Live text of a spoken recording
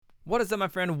What is up, my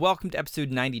friend? Welcome to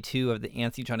episode 92 of the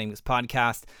Anthony John Amos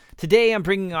podcast. Today, I'm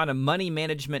bringing on a money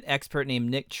management expert named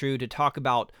Nick True to talk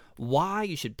about why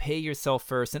you should pay yourself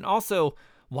first and also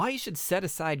why you should set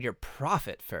aside your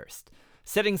profit first.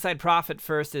 Setting aside profit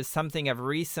first is something I've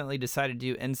recently decided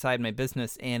to do inside my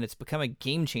business, and it's become a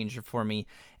game changer for me.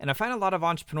 And I find a lot of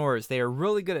entrepreneurs, they are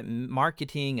really good at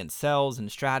marketing and sales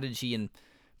and strategy, and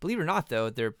believe it or not,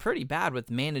 though, they're pretty bad with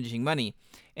managing money.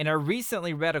 And I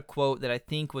recently read a quote that I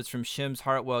think was from Shims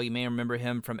Hartwell. You may remember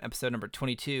him from episode number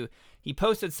 22. He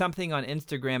posted something on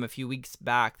Instagram a few weeks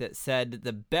back that said,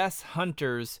 "The best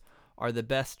hunters are the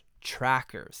best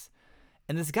trackers."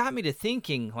 And this got me to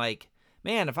thinking, like,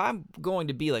 man, if I'm going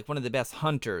to be like one of the best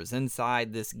hunters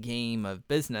inside this game of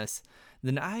business,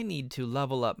 then I need to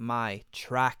level up my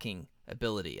tracking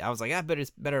ability. I was like, I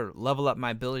better level up my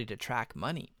ability to track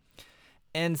money.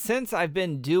 And since I've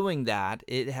been doing that,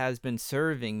 it has been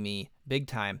serving me big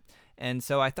time. And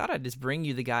so I thought I'd just bring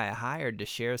you the guy I hired to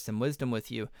share some wisdom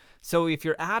with you. So if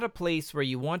you're at a place where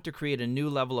you want to create a new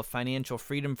level of financial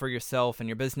freedom for yourself and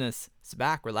your business, sit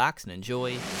back, relax, and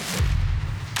enjoy.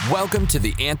 Welcome to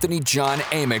the Anthony John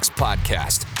Amos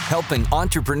podcast, helping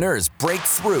entrepreneurs break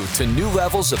through to new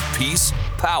levels of peace,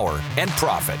 power, and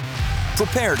profit.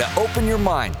 Prepare to open your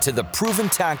mind to the proven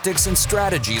tactics and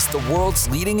strategies the world's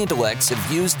leading intellects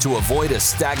have used to avoid a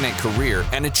stagnant career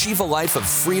and achieve a life of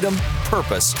freedom,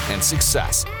 purpose, and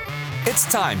success.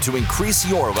 It's time to increase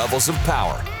your levels of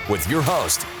power with your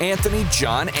host, Anthony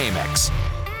John Amos.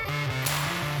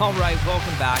 All right,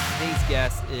 welcome back. Today's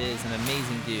guest is an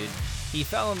amazing dude. He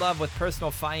fell in love with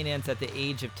personal finance at the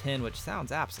age of 10, which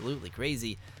sounds absolutely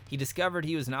crazy. He discovered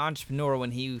he was an entrepreneur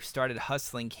when he started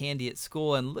hustling candy at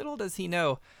school, and little does he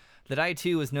know that I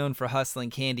too was known for hustling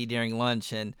candy during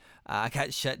lunch, and I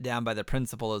got shut down by the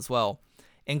principal as well.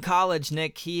 In college,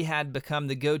 Nick, he had become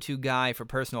the go-to guy for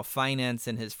personal finance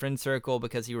in his friend circle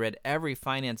because he read every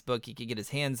finance book he could get his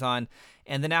hands on.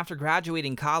 And then after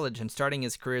graduating college and starting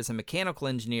his career as a mechanical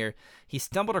engineer, he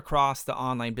stumbled across the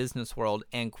online business world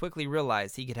and quickly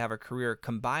realized he could have a career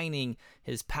combining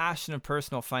his passion of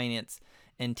personal finance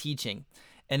and teaching.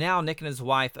 And now Nick and his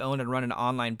wife own and run an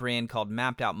online brand called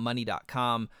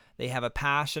MappedOutMoney.com. They have a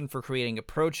passion for creating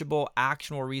approachable,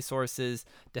 actionable resources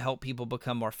to help people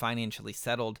become more financially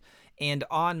settled. And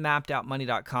on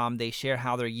MappedOutMoney.com, they share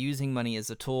how they're using money as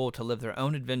a tool to live their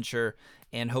own adventure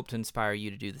and hope to inspire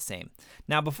you to do the same.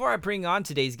 Now, before I bring on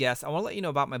today's guest, I want to let you know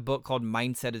about my book called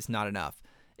Mindset is Not Enough.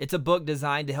 It's a book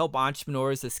designed to help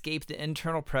entrepreneurs escape the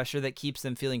internal pressure that keeps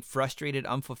them feeling frustrated,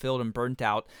 unfulfilled, and burnt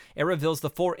out. It reveals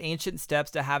the 4 ancient steps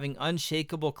to having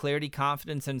unshakable clarity,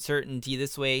 confidence, and certainty.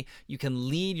 This way, you can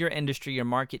lead your industry, your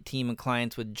market team, and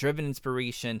clients with driven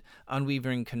inspiration,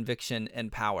 unwavering conviction,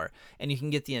 and power. And you can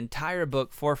get the entire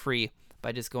book for free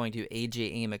by just going to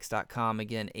ajamix.com.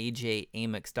 Again,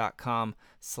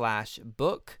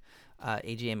 ajamix.com/book.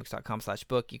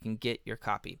 ajamix.com/book. You can get your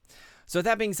copy. So with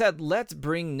that being said, let's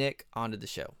bring Nick onto the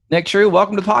show. Nick True,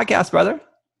 welcome to the podcast, brother.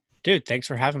 Dude, thanks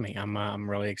for having me. I'm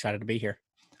really excited to be here.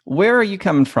 Where are you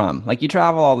coming from? Like, you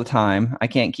travel all the time. I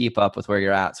can't keep up with where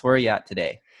you're at. So where are you at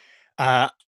today?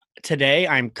 Today,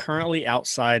 I'm currently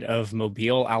outside of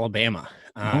Mobile, Alabama.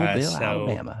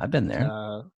 Alabama. I've been there.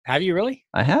 Have you really?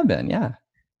 I have been, yeah.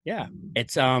 Yeah.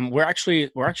 It's we're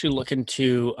actually looking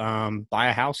to buy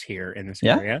a house here in this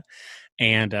area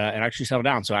and actually settle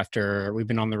down. So after we've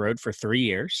been on the road for 3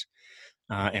 years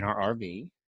in our RV,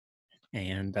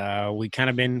 and we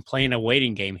kind of been playing a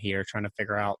waiting game here, trying to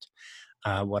figure out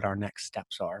what our next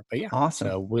steps are. But yeah, awesome.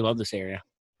 So we love this area.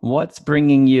 What's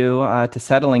bringing you to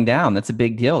settling down? That's a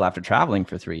big deal after traveling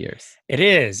for 3 years. It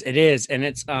is. And it's,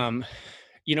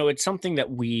 it's something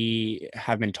that we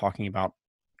have been talking about,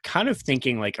 kind of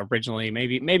thinking like originally,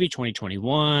 maybe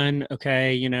 2021.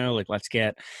 Okay. We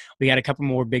got a couple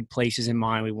more big places in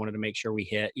mind. We wanted to make sure we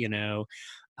hit, and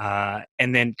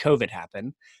then COVID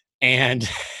happened. And,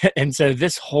 and so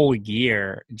this whole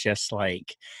year just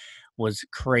like was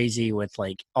crazy with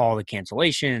like all the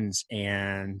cancellations,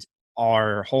 and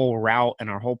our whole route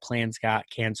and our whole plans got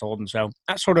canceled. And so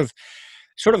that sort of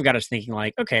got us thinking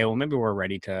like, okay, well, maybe we're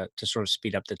ready to sort of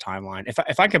speed up the timeline.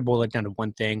 If I could boil it down to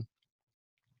one thing,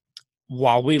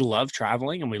 while we love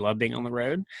traveling and we love being on the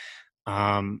road,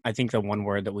 I think the one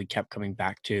word that we kept coming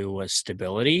back to was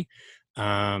stability.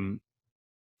 That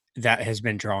has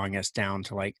been drawing us down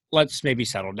to like, let's maybe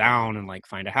settle down and like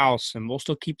find a house, and we'll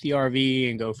still keep the RV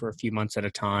and go for a few months at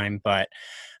a time. But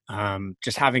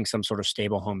just having some sort of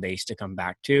stable home base to come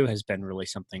back to has been really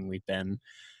something we've been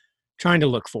trying to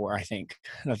look for. I think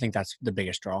that's the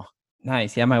biggest draw.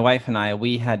 Nice. Yeah, my wife and I,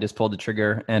 we had just pulled the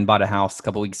trigger and bought a house a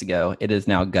couple weeks ago. It is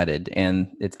now gutted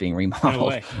and it's being No remodeled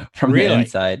way. from the Really?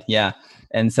 inside. Yeah.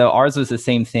 And so ours was the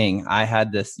same thing. I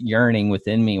had this yearning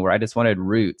within me where I just wanted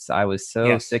roots. I was so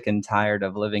Yes. sick and tired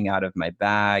of living out of my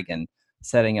bag and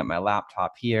setting up my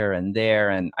laptop here and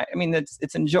there. And I mean,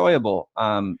 it's enjoyable.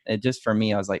 It just for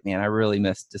me, I was like, man, I really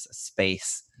miss just a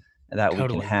space that we can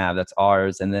Totally. have that's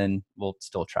ours. And then we'll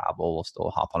still travel. We'll still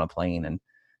hop on a plane and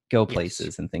go Yes.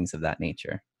 places and things of that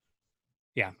nature.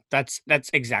 Yeah, that's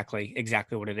exactly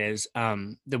what it is.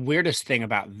 The weirdest thing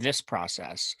about this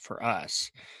process for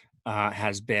us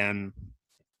has been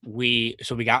we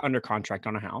got under contract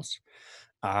on a house,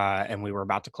 and we were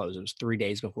about to close. It was 3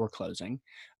 days before closing,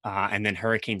 and then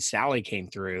Hurricane Sally came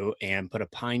through and put a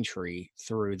pine tree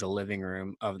through the living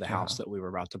room of the house Wow. that we were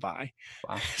about to buy.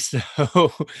 Wow.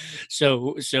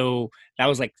 So, so that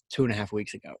was like 2.5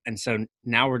 weeks ago, and so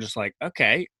now we're just like,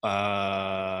 okay,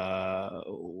 I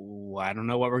don't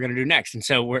know what we're gonna do next, and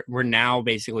so we're now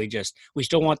basically just we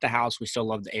still want the house, we still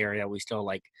love the area, we still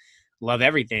like love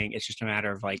everything. It's just a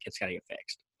matter of like it's got to get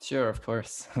fixed. Sure, of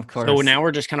course. Of So course. now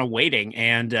we're just kind of waiting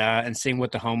and seeing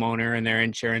what the homeowner and their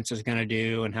insurance is going to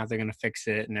do and how they're going to fix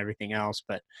it and everything else.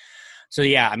 But so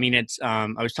yeah, I mean, it's I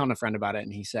was telling a friend about it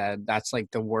and he said that's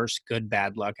like the worst good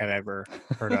bad luck I've ever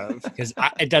heard of because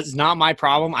it's not my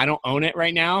problem. I don't own it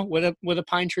right now with a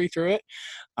pine tree through it.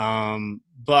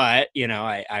 But you know,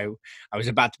 I was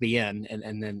about to be in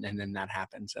and then that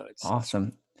happened. So it's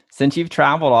Awesome. Since you've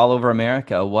traveled all over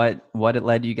America, what it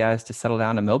led you guys to settle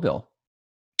down in Mobile?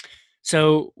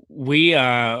 So we,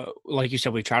 like you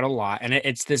said, we traveled a lot, and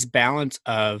it's this balance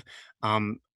of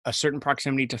a certain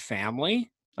proximity to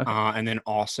family, Okay, and then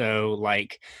also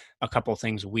like a couple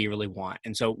things we really want.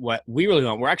 And so, what we really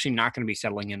want, we're actually not going to be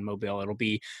settling in Mobile. It'll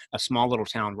be a small little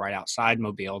town right outside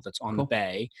Mobile that's on the cool.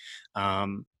 bay,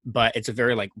 but it's a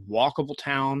very like walkable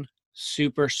town,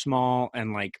 super small,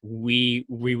 and like we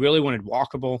really wanted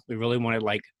walkable. We really wanted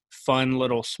like fun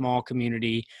little small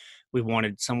community. We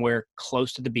wanted somewhere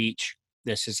close to the beach.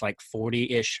 This is like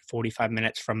 40-ish, 45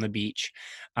 minutes from the beach.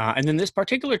 And then this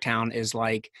particular town is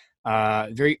like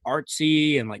very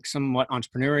artsy and like somewhat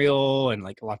entrepreneurial, and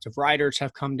like lots of writers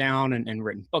have come down and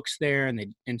written books there.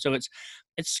 And so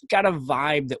it's got a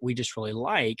vibe that we just really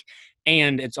like.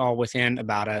 And it's all within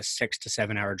about a 6 to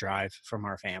 7 hour drive from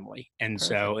our family. And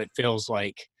so Perfect. it feels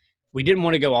like we didn't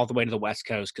want to go all the way to the West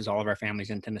Coast because all of our family's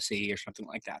in Tennessee or something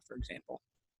like that, for example.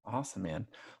 Awesome, man.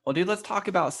 Well, dude, let's talk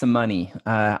about some money.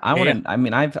 I Yeah, yeah. want to. I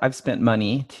mean, I've spent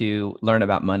money to learn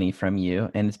about money from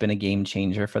you, and it's been a game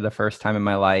changer for the first time in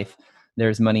my life.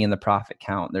 There's money in the profit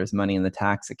count. There's money in the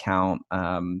tax account.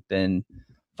 Been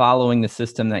following the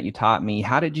system that you taught me.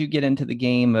 How did you get into the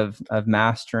game of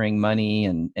mastering money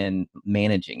and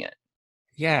managing it?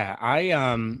 Yeah,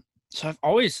 so I've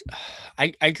always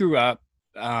I grew up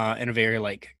in a very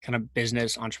like kind of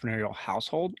business entrepreneurial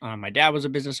household. My dad was a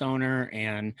business owner,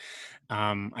 and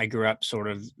I grew up sort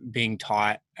of being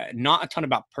taught not a ton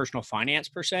about personal finance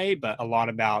per se, but a lot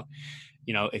about,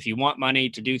 you know, if you want money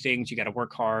to do things, you got to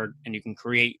work hard and you can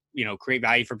create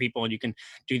value for people and you can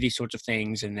do these sorts of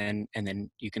things, and then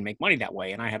you can make money that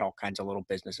way. And I had all kinds of little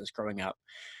businesses growing up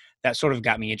that sort of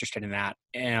got me interested in that.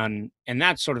 And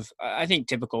that's sort of, I think,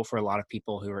 typical for a lot of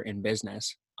people who are in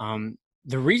business.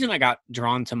 The reason I got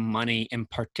drawn to money in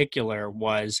particular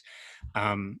was,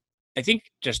 I think,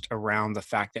 just around the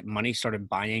fact that money started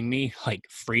buying me like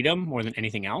freedom more than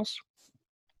anything else.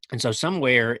 And so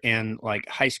somewhere in like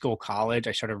high school, college,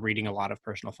 I started reading a lot of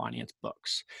personal finance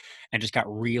books and just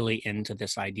got really into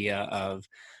this idea of,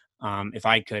 if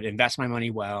I could invest my money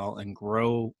well and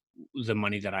grow the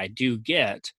money that I do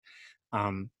get,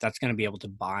 that's going to be able to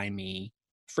buy me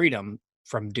freedom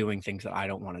from doing things that I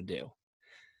don't want to do.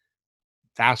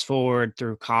 Fast forward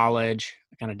through college,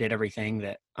 I kind of did everything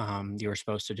that you were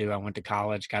supposed to do. I went to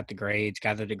college, got the grades,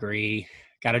 got the degree,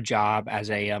 got a job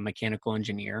as a mechanical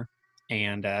engineer,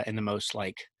 and in the most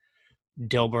like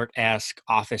Dilbert-esque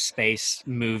office space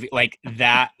movie, like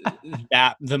that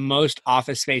the most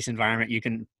office space environment you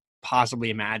can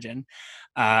possibly imagine.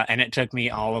 And it took me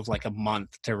all of like a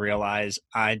month to realize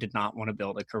I did not want to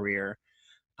build a career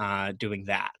doing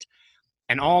that.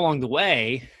 And all along the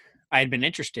way, I had been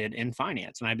interested in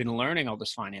finance and I'd been learning all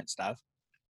this finance stuff.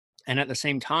 And at the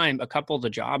same time, a couple of the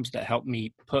jobs that helped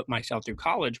me put myself through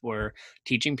college were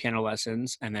teaching piano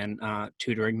lessons and then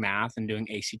tutoring math and doing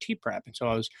ACT prep. And so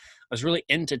I was really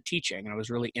into teaching and I was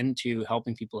really into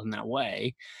helping people in that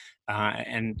way.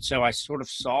 And so I sort of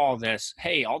saw this,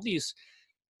 hey, all these,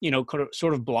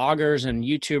 sort of bloggers and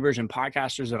YouTubers and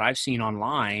podcasters that I've seen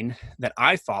online that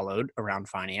I followed around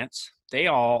finance,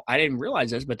 I didn't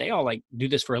realize this, but they all like do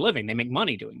this for a living. They make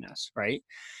money doing this. Right.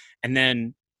 And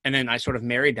then I sort of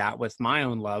married that with my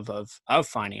own love of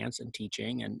finance and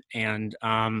teaching.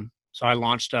 So I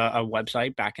launched a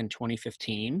website back in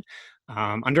 2015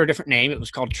 under a different name. It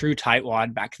was called True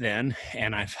Tightwad back then.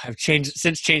 And I've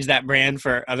changed that brand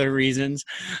for other reasons.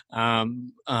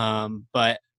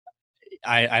 But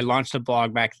I launched a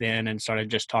blog back then and started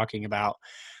just talking about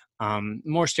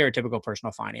more stereotypical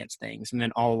personal finance things. And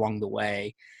then all along the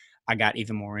way, I got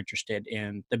even more interested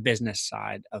in the business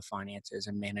side of finances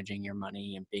and managing your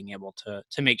money and being able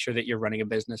to make sure that you're running a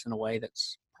business in a way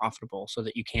that's profitable so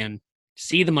that you can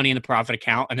see the money in the profit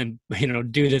account and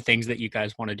then, do the things that you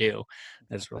guys want to do.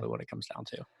 That's really what it comes down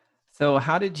to. So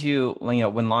how did you,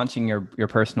 when launching your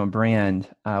personal brand,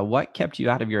 what kept you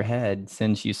out of your head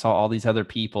since you saw all these other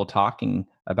people talking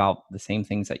about the same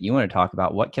things that you want to talk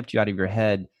about? What kept you out of your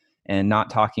head and not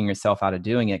talking yourself out of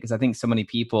doing it? Because I think so many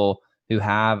people who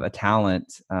have a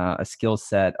talent, a skill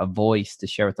set, a voice to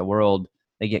share with the world,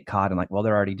 they get caught in like, well,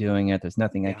 they're already doing it. There's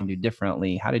nothing I can do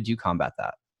differently. How did you combat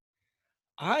that?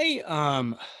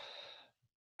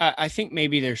 I think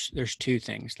maybe there's two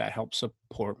things that help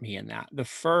support me in that. The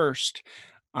first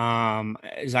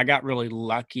is I got really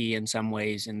lucky in some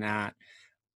ways in that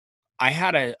I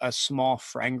had a small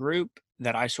friend group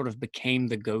that I sort of became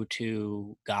the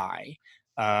go-to guy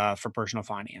for personal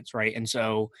finance, right? And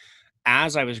so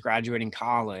as I was graduating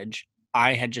college,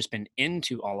 I had just been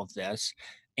into all of this.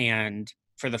 And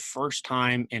for the first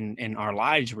time in our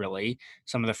lives, really,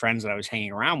 some of the friends that I was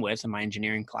hanging around with in my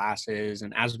engineering classes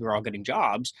and as we were all getting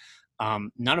jobs,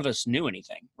 none of us knew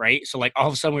anything, right? So like all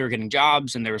of a sudden we were getting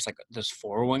jobs and there was like this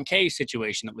 401k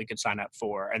situation that we could sign up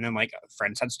for. And then like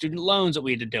friends had student loans that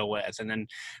we had to deal with. And then,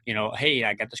 hey,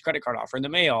 I got this credit card offer in the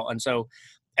mail. And so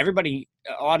everybody,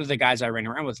 a lot of the guys I ran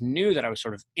around with knew that I was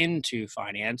sort of into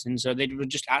finance. And so they would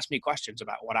just ask me questions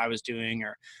about what I was doing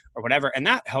or whatever. And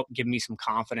that helped give me some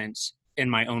confidence in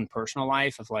my own personal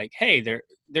life of like, hey,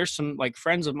 there's some like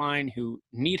friends of mine who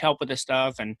need help with this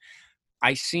stuff. And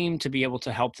I seem to be able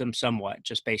to help them somewhat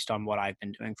just based on what I've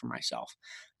been doing for myself.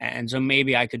 And so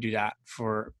maybe I could do that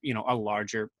for, at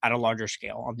a larger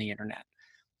scale on the internet.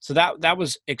 So that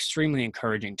was extremely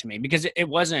encouraging to me because it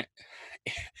wasn't,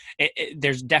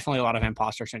 there's definitely a lot of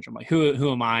imposter syndrome. Like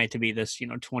who am I to be this,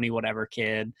 20 whatever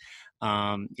kid,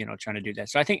 trying to do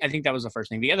this. So I think that was the first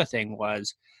thing. The other thing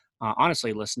was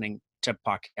honestly listening to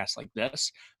podcasts like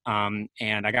this. And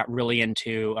I got really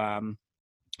into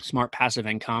Smart Passive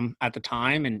Income at the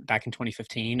time and back in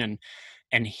 2015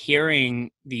 and hearing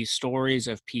these stories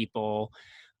of people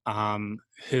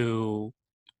who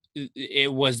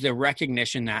it was the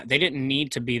recognition that they didn't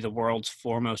need to be the world's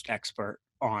foremost expert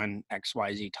on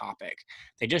XYZ topic.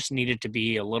 They just needed to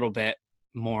be a little bit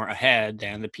more ahead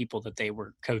than the people that they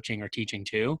were coaching or teaching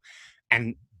to.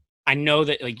 And I know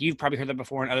that like you've probably heard that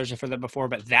before and others have heard that before,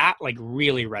 but that like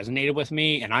really resonated with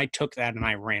me. And I took that and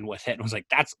I ran with it and was like,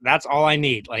 that's all I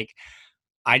need. Like,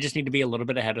 I just need to be a little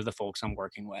bit ahead of the folks I'm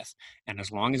working with. And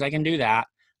as long as I can do that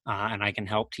and I can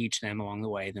help teach them along the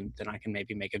way, then I can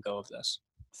maybe make a go of this.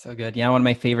 So good. Yeah. One of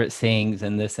my favorite sayings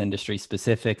in this industry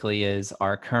specifically is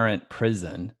our current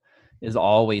prison is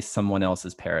always someone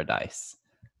else's paradise.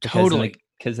 Totally.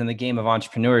 Because in the game of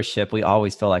entrepreneurship, we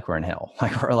always feel like we're in hell.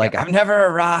 Like we're like, I've never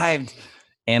arrived.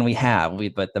 And we have.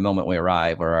 But the moment we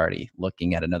arrive, we're already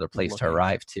looking at another place to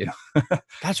arrive to.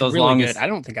 That's so really good. I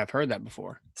don't think I've heard that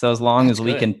before. So as long as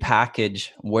we can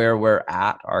package where we're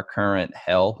at, our current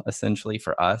hell, essentially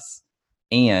for us,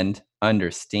 and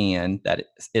understand that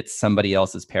it's somebody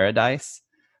else's paradise,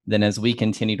 then as we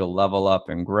continue to level up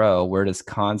and grow, we're just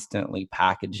constantly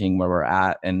packaging where we're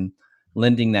at and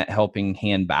lending that helping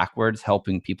hand backwards,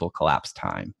 helping people collapse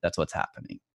time. That's what's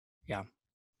happening. Yeah,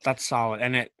 that's solid.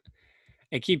 And it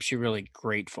keeps you really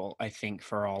grateful, I think,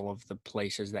 for all of the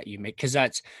places that you make. Because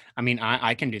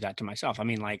I can do that to myself. I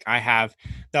mean, like I have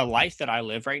the life that I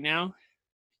live right now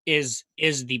is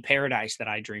the paradise that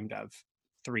I dreamed of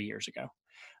 3 years ago.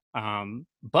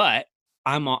 But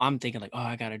I'm thinking like, oh,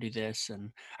 I got to do this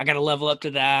and I got to level up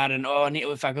to that. And, oh,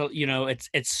 if I go,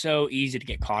 it's so easy to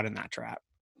get caught in that trap.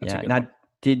 That's Now,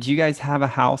 did you guys have a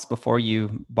house before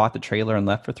you bought the trailer and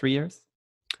left for 3 years?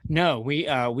 No, we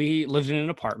lived in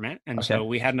an apartment. And so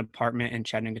we had an apartment in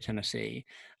Chattanooga, Tennessee.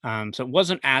 So it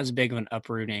wasn't as big of an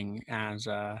uprooting as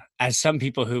some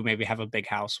people who maybe have a big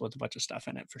house with a bunch of stuff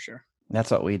in it for sure.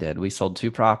 That's what we did. We sold 2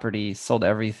 properties, sold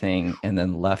everything, and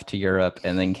then left to Europe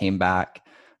and then came back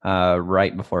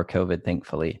right before COVID,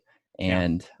 thankfully.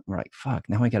 And we're like, fuck,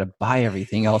 now we got to buy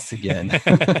everything else again.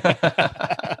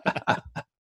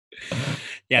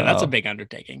 Yeah, that's a Oh, big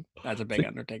undertaking. That's a big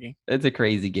undertaking. it's a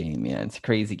crazy game, man. It's a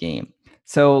crazy game.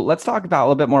 So let's talk about a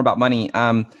little bit more about money.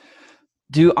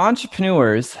 Do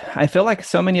entrepreneurs, I feel like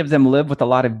so many of them live with a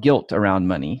lot of guilt around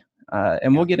money. And Yeah.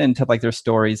 we'll get into like their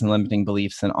stories and limiting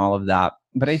beliefs and all of that.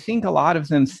 But I think a lot of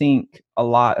them think a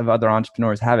lot of other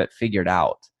entrepreneurs have it figured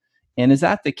out. And is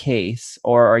that the case?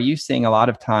 Or are you seeing a lot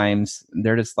of times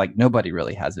they're just like, nobody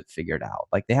really has it figured out?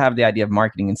 Like they have the idea of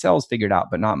marketing and sales figured out,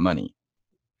 but not money.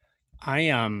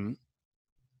 I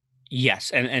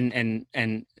yes,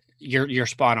 and you're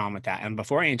spot on with that. And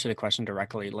before I answer the question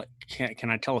directly, like, can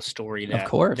I tell a story Of that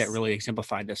course. really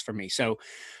exemplified this for me? So,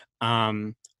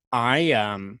 um,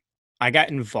 I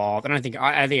got involved, and I think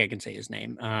I can say his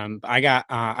name. I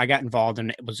got involved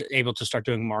and was able to start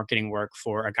doing marketing work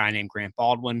for a guy named Grant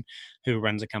Baldwin, who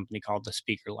runs a company called the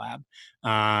Speaker Lab,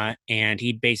 and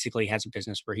he basically has a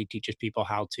business where he teaches people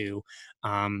how to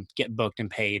get booked and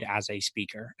paid as a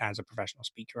speaker, as a professional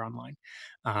speaker online.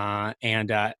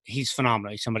 And he's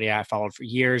phenomenal. He's somebody I followed for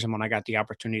years, and when I got the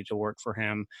opportunity to work for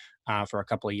him for a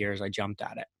couple of years, I jumped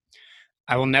at it.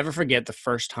 I will never forget the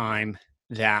first time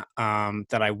that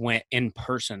I went in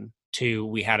person to.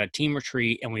 We had a team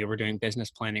retreat and we were doing business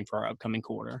planning for our upcoming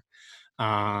quarter.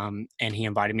 And he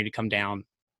invited me to come down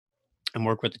and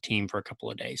work with the team for a couple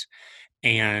of days.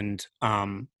 And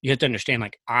you have to understand,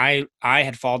 like I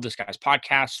had followed this guy's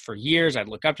podcasts for years. I'd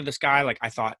look up to this guy. Like I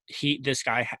thought this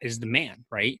guy is the man,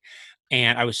 right?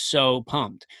 And I was so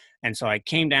pumped. And so I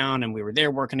came down and we were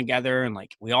there working together, and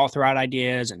like we all threw out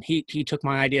ideas, and he took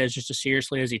my ideas just as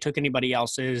seriously as he took anybody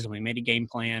else's, and we made a game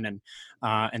plan,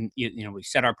 and you know, we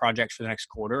set our projects for the next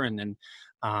quarter. And then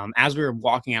as we were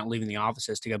walking out, leaving the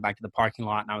offices to go back to the parking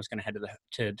lot, and I was going to head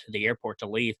to the airport to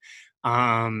leave,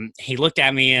 he looked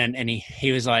at me and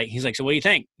he was like, so what do you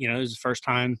think? You know, this is the first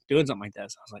time doing something like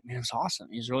this. I was like, man, it was awesome.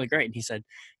 He was really great. And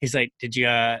he's like, did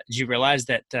you realize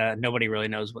that nobody really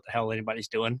knows what the hell anybody's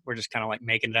doing? We're just kind of like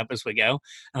making it up as we go.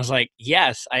 I was like,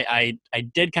 yes, I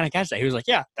did kind of catch that. He was like,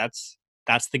 yeah, that's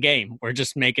the game. We're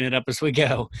just making it up as we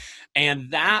go.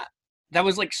 And that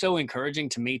was like so encouraging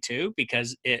to me too,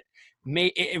 because it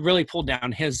really pulled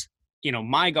down his, you know,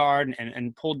 my guard,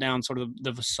 and pulled down sort of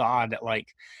the facade that, like,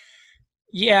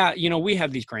 yeah, you know, we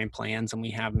have these grand plans and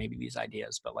we have maybe these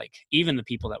ideas, but like even the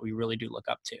people that we really do look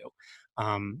up to,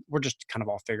 we're just kind of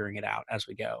all figuring it out as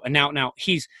we go. And now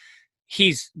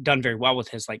he's done very well with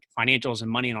his like financials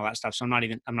and money and all that stuff. So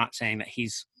I'm not saying that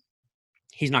he's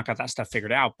not got that stuff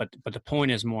figured out, but the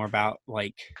point is more about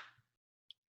like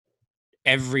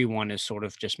everyone is sort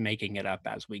of just making it up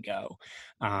as we go.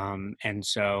 And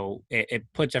so it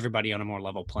puts everybody on a more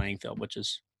level playing field, which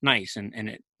is nice. And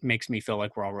it makes me feel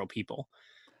like we're all real people.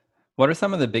 What are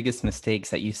some of the biggest mistakes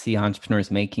that you see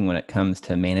entrepreneurs making when it comes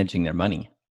to managing their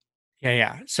money?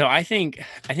 Yeah. So I think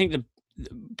the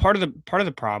part of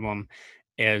the problem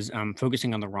is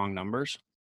focusing on the wrong numbers.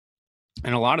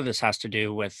 And a lot of this has to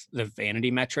do with the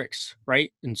vanity metrics,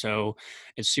 right? And so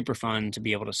it's super fun to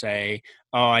be able to say,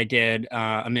 oh, I did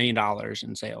 $1 million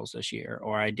in sales this year,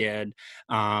 or I did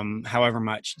however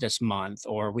much this month,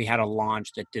 or we had a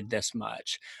launch that did this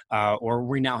much, or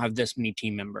we now have this many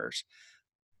team members.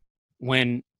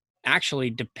 When actually,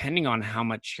 depending on how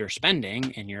much you're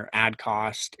spending and your ad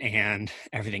cost and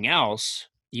everything else,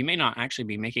 you may not actually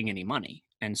be making any money.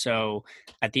 And so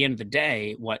at the end of the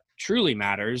day, what truly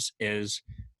matters is,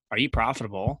 are you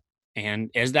profitable?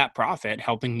 And is that profit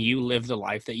helping you live the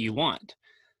life that you want?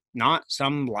 Not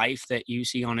some life that you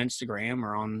see on Instagram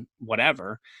or on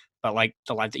whatever, but like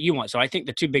the life that you want. So I think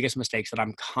the two biggest mistakes that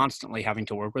I'm constantly having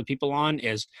to work with people on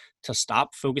is to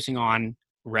stop focusing on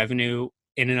revenue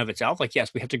in and of itself. Like,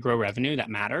 yes, we have to grow revenue, that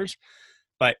matters,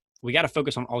 but we got to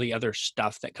focus on all the other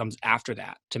stuff that comes after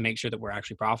that to make sure that we're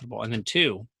actually profitable. And then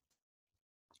two,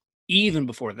 even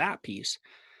before that piece,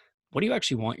 what do you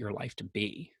actually want your life to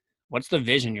be? What's the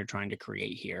vision you're trying to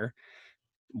create here?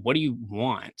 What do you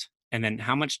want? And then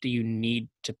how much do you need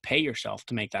to pay yourself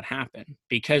to make that happen?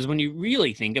 Because when you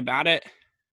really think about it,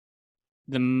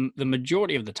 the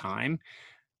majority of the time,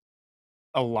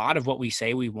 a lot of what we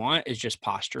say we want is just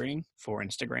posturing for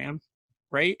Instagram,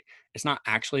 right? It's not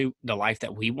actually the life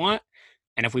that we want.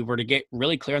 And if we were to get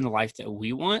really clear on the life that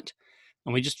we want,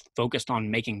 and we just focused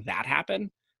on making that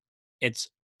happen, it's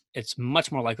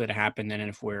much more likely to happen than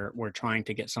if we're trying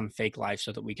to get some fake life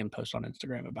so that we can post on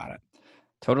Instagram about it.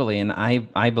 Totally. And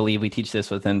I believe we teach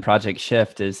this within Project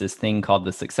Shift, is this thing called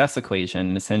the success equation.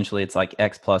 And essentially it's like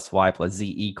X plus Y plus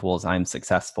Z equals I'm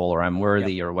successful or I'm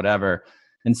worthy or whatever.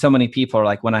 And so many people are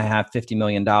like, when I have $50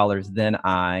 million, then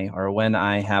or when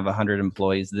I have 100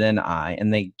 employees, then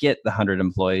and they get the 100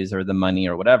 employees or the money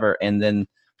or whatever. And then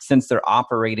since they're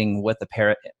operating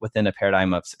within a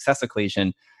paradigm of success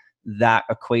equation, that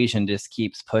equation just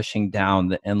keeps pushing down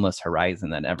the endless horizon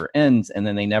that never ends. And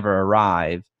then they never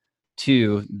arrive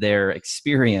to their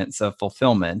experience of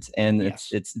fulfillment. And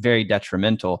it's very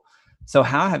detrimental. So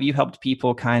how have you helped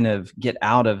people kind of get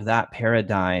out of that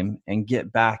paradigm and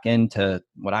get back into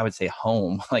what I would say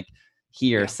home, like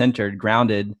here, centered,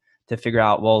 grounded, to figure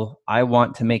out, well, I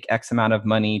want to make X amount of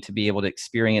money to be able to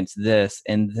experience this,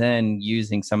 and then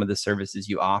using some of the services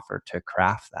you offer to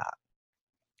craft that?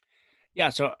 Yeah.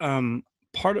 So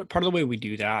part of the way we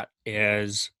do that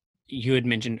is, you had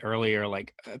mentioned earlier,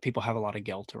 like people have a lot of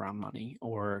guilt around money,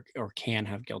 or can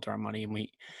have guilt around money,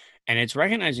 and it's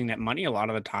recognizing that money a lot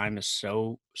of the time is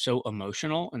so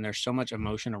emotional, and there's so much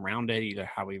emotion around it, either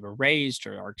how we were raised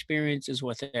or our experiences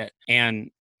with it. And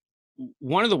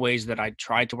one of the ways that I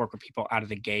tried to work with people out of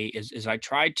the gate is I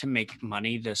tried to make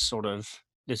money this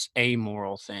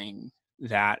amoral thing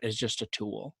that is just a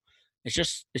tool. It's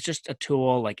just a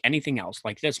tool like anything else.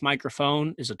 Like this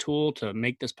microphone is a tool to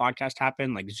make this podcast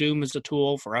happen. Like Zoom is a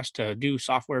tool for us to do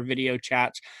software video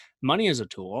chats. Money is a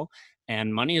tool,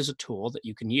 and money is a tool that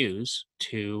you can use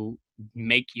to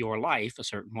make your life a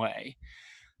certain way.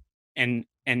 And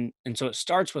so it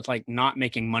starts with like not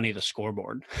making money the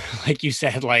scoreboard. Like you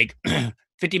said, like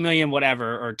 50 million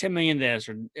whatever, or 10 million this,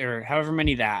 or however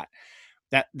many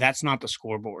that's not the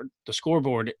scoreboard. The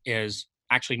scoreboard is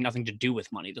actually nothing to do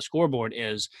with money. The scoreboard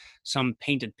is some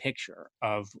painted picture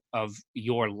of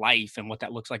your life and what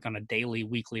that looks like on a daily,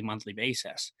 weekly, monthly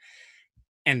basis.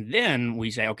 And then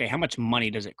we say, okay, how much money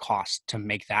does it cost to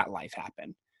make that life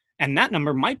happen? And that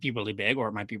number might be really big, or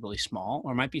it might be really small,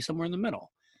 or it might be somewhere in the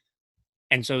middle.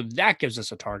 And so that gives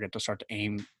us a target to start to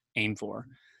aim for.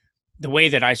 The way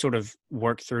that I sort of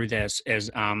work through this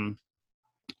is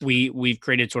we've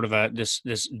created sort of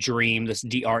this dream, this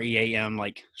DREAM,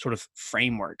 like sort of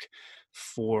framework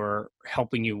for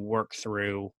helping you work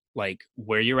through like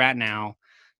where you're at now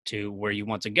to where you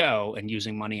want to go, and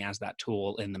using money as that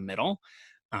tool in the middle.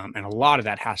 And a lot of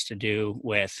that has to do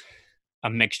with a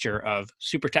mixture of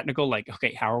super technical, like,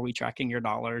 okay, how are we tracking your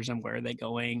dollars, and where are they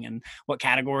going, and what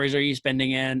categories are you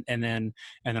spending in? And then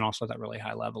also that really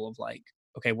high level of like,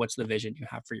 okay, what's the vision you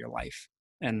have for your life,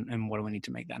 and what do we need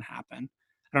to make that happen?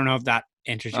 I don't know if that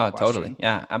answers your Oh, question. totally.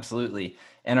 Yeah, absolutely.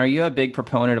 And are you a big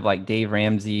proponent of like Dave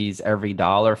Ramsey's every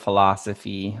dollar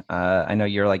philosophy? I know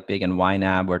you're like big in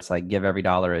YNAB, where it's like give every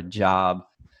dollar a job.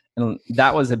 And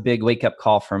that was a big wake up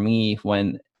call for me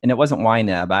and it wasn't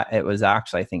YNAB. It was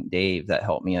actually, I think, Dave that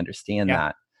helped me understand Yeah.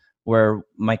 that, where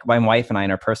my wife and I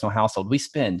in our personal household, we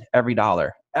spend every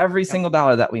dollar, every single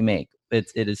dollar that we make. It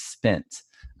is spent.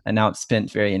 And now it's spent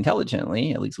very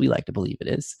intelligently. At least we like to believe it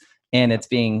is. And it's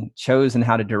being chosen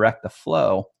how to direct the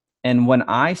flow. And when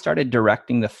I started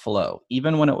directing the flow,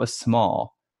 even when it was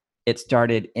small, it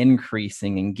started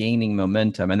increasing and gaining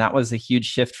momentum. And that was a huge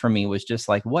shift for me, was just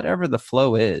like, whatever the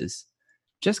flow is,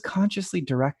 just consciously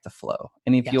direct the flow.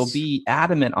 And if you'll Yes. be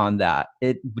adamant on that,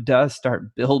 it does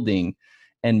start building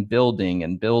and building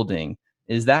and building.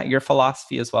 Is that your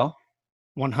philosophy as well?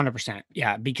 100%.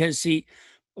 Yeah. Because see,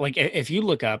 like if you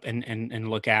look up and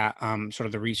look at sort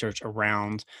of the research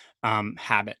around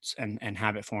habits and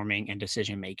habit forming and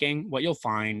decision making, what you'll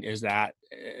find is that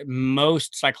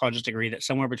most psychologists agree that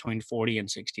somewhere between 40 and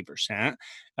 60%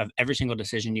 of every single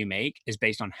decision you make is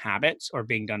based on habits or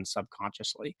being done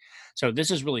subconsciously. So this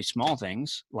is really small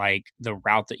things like the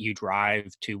route that you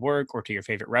drive to work or to your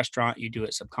favorite restaurant. You do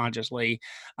it subconsciously.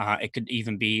 It could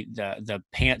even be the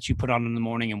pants you put on in the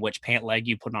morning and which pant leg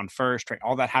you put on first, right?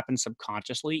 All that happens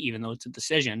subconsciously, even though it's a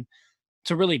decision,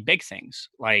 to really big things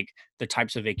like the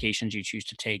types of vacations you choose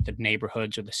to take, the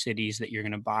neighborhoods or the cities that you're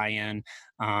going to buy in,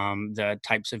 the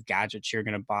types of gadgets you're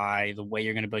going to buy, the way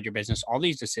you're going to build your business. All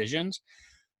these decisions,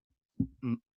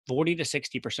 40 to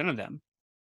 60% of them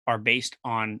are based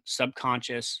on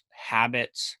subconscious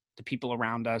habits, the people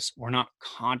around us. We're not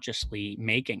consciously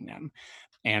making them.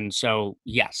 And so,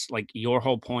 yes, like your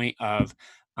whole point of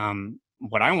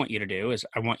what I want you to do is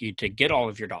I want you to get all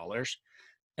of your dollars,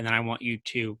 and then I want you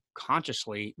to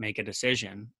consciously make a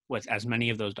decision with as many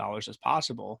of those dollars as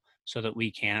possible so that we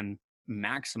can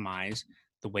maximize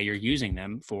the way you're using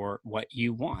them for what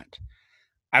you want.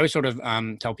 I would sort of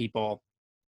tell people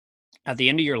at the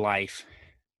end of your life,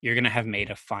 you're going to have made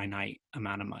a finite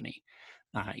amount of money.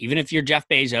 Even if you're Jeff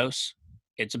Bezos,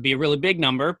 it's be a really big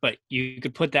number, but you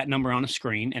could put that number on a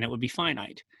screen and it would be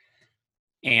finite.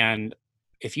 And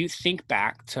if you think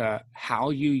back to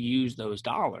how you use those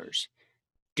dollars,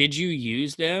 did you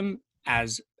use them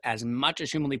as much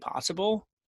as humanly possible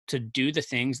to do the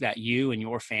things that you and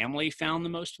your family found the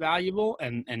most valuable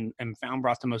and found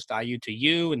brought the most value to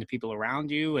you and the people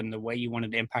around you and the way you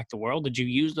wanted to impact the world? Did you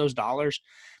use those dollars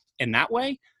in that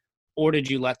way? Or did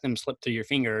you let them slip through your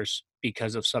fingers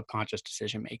because of subconscious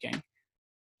decision making?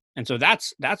 And so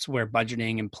that's where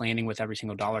budgeting and planning with every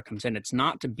single dollar comes in. It's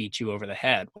not to beat you over the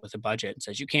head with a budget and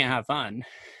says you can't have fun.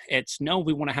 It's no,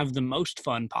 we want to have the most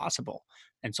fun possible.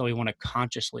 And so we want to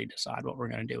consciously decide what we're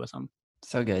going to do with them.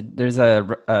 So good. There's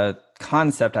a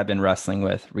concept I've been wrestling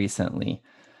with recently.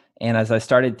 And as I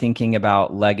started thinking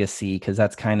about legacy, because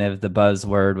that's kind of the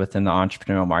buzzword within the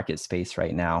entrepreneurial market space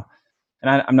right now.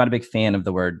 And I'm not a big fan of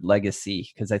the word legacy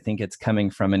because I think it's coming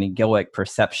from an egoic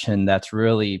perception that's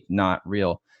really not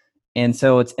real. And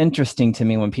so it's interesting to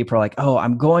me when people are like, oh,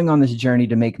 I'm going on this journey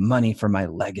to make money for my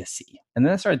legacy. And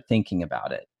then I started thinking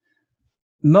about it.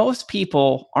 Most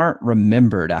people aren't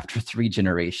remembered after 3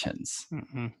 generations.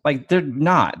 Mm-hmm. Like they're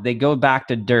not. They go back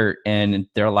to dirt and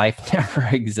their life never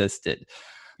existed.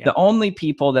 Yeah. The only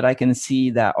people that I can see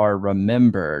that are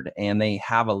remembered and they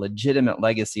have a legitimate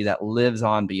legacy that lives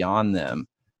on beyond them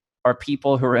are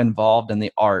people who are involved in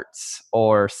the arts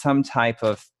or some type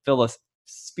of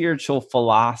spiritual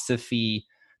philosophy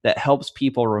that helps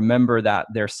people remember that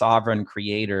they're sovereign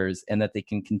creators and that they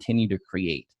can continue to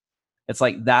create. It's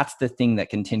like that's the thing that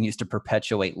continues to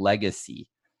perpetuate legacy.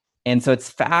 And so it's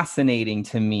fascinating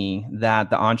to me that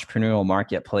the entrepreneurial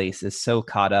marketplace is so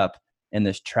caught up in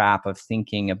this trap of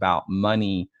thinking about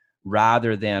money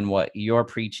rather than what you're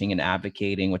preaching and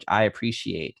advocating, which I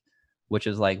appreciate, which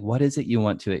is like, what is it you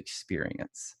want to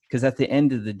experience? Because at the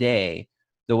end of the day,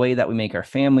 the way that we make our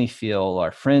family feel,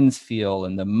 our friends feel,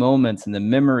 and the moments and the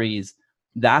memories,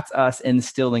 that's us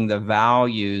instilling the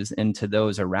values into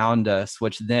those around us,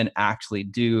 which then actually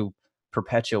do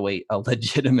perpetuate a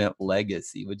legitimate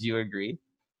legacy. Would you agree?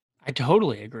 I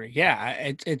totally agree.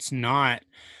 Yeah, it's not.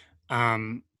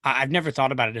 I've never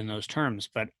thought about it in those terms,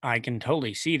 but I can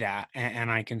totally see that, and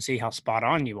I can see how spot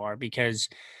on you are because,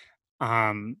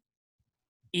 um,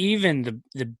 even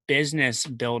the business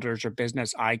builders or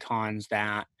business icons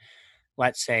that,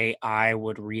 let's say, I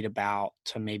would read about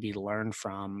to maybe learn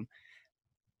from.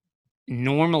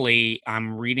 Normally,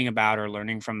 I'm reading about or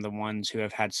learning from the ones who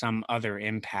have had some other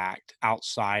impact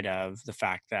outside of the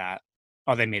fact that,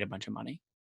 oh, they made a bunch of money,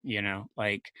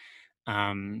 like,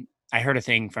 I heard a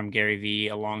thing from Gary Vee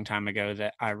a long time ago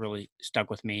that I really stuck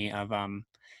with me of,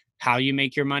 how you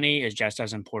make your money is just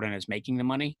as important as making the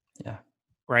money. Yeah.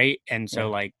 Right. And so, Yeah.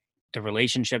 like, the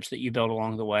relationships that you build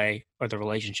along the way or the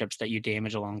relationships that you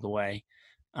damage along the way,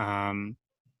 um,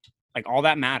 like all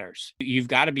that matters. You've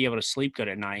got to be able to sleep good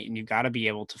at night and you've got to be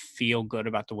able to feel good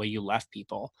about the way you left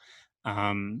people.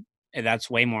 And that's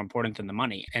way more important than the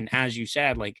money. And as you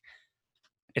said, like,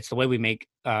 it's the way we make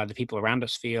the people around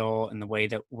us feel and the way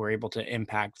that we're able to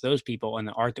impact those people and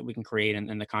the art that we can create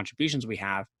and the contributions we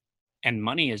have. And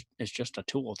money is just a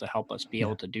tool to help us be Yeah.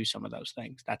 able to do some of those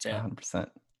things. That's it.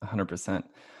 100%. 100%.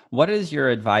 What is your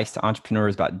advice to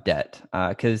entrepreneurs about debt?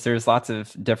 Because there's lots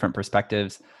of different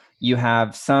perspectives. You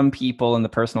have some people in the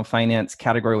personal finance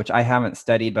category, which I haven't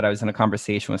studied, but I was in a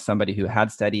conversation with somebody who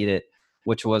had studied it,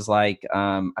 which was like,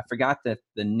 I forgot the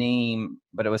name,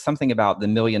 but it was something about the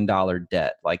 $1 million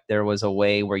debt. Like there was a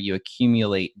way where you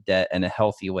accumulate debt in a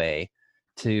healthy way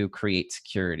to create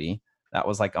security. That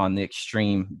was like on the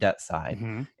extreme debt side.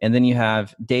 Mm-hmm. And then you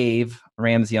have Dave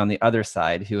Ramsey on the other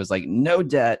side, who was like, no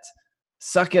debt,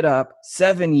 suck it up,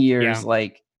 7 years.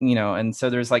 Yeah. And so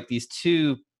there's like these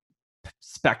two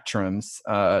spectrums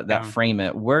that frame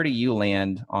it. Where do you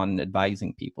land on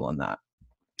advising people on that?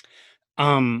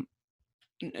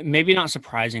 Maybe not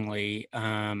surprisingly,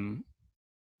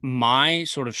 my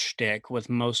sort of shtick with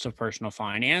most of personal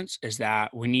finance is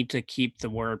that we need to keep the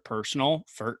word personal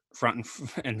front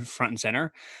and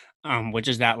center, which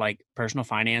is that, like, personal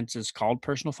finance is called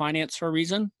personal finance for a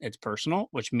reason. It's personal,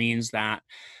 which means that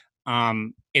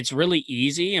it's really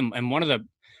easy. And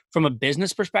from a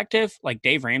business perspective, like,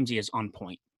 Dave Ramsey is on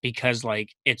point because,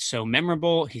 like, it's so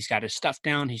memorable. He's got his stuff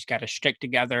down. He's got his shtick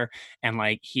together. And,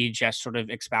 like, he just sort of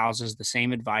espouses the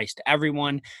same advice to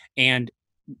everyone. And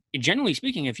generally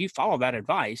speaking, if you follow that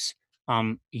advice,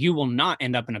 you will not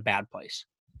end up in a bad place,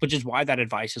 which is why that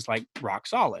advice is, like, rock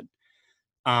solid.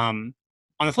 On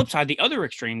the flip side, the other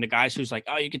extreme, the guys who's like,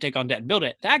 oh, you can take on debt and build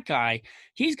it. That guy,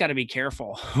 he's got to be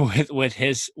careful with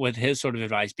his sort of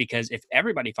advice, because if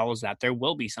everybody follows that, there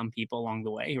will be some people along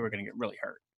the way who are going to get really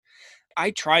hurt.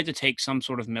 I tried to take some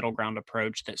sort of middle ground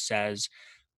approach that says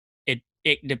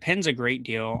it depends a great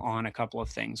deal on a couple of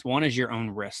things. One is your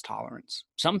own risk tolerance.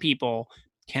 Some people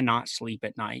cannot sleep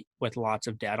at night with lots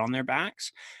of debt on their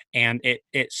backs, and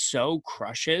it so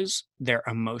crushes their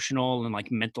emotional and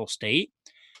like mental state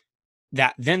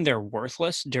that then they're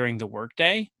worthless during the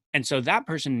workday. And so that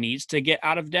person needs to get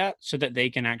out of debt so that they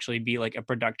can actually be like a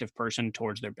productive person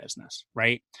towards their business,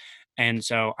 right? And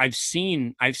so I've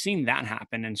seen that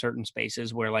happen in certain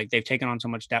spaces where like they've taken on so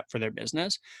much debt for their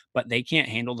business, but they can't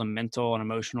handle the mental and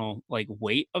emotional like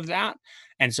weight of that.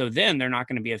 And so then they're not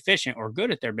going to be efficient or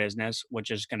good at their business,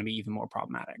 which is going to be even more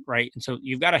problematic, right? And so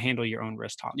you've got to handle your own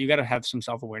risk tolerance. You got to have some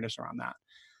self-awareness around that.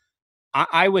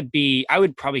 I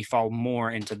would probably fall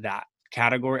more into that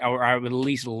category, or I would at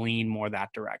least lean more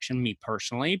that direction, me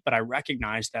personally. But I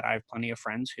recognize that I have plenty of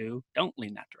friends who don't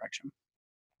lean that direction.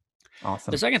 The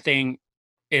Awesome. second thing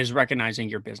is recognizing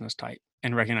your business type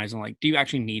and recognizing like, do you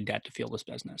actually need debt to fuel this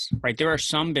business? Right? There are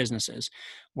some businesses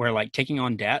where like taking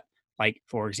on debt, like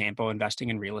for example, investing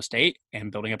in real estate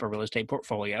and building up a real estate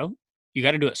portfolio, you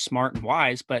got to do it smart and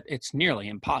wise, but it's nearly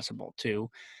impossible to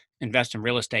invest in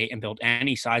real estate and build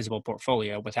any sizable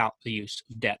portfolio without the use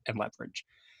of debt and leverage.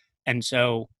 And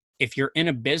so if you're in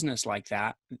a business like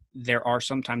that, there are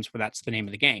some times where that's the name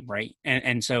of the game, right?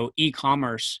 And so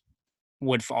e-commerce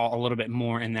would fall a little bit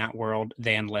more in that world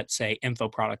than, let's say, info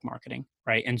product marketing,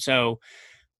 right? And so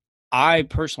I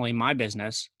personally, my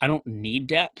business, I don't need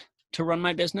debt to run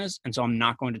my business. And so I'm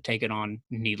not going to take it on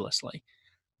needlessly.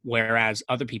 Whereas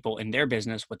other people in their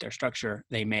business with their structure,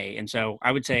 they may. And so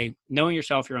I would say knowing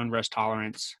yourself, your own risk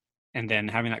tolerance, and then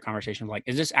having that conversation of like,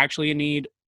 is this actually a need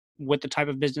with the type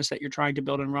of business that you're trying to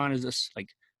build and run? Is this like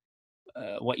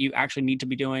what you actually need to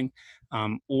be doing?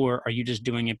 Or are you just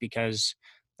doing it because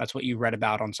that's what you read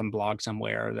about on some blog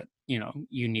somewhere that, you know,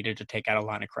 you needed to take out a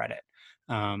line of credit?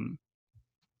 Um,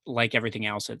 like everything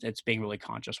else, it's being really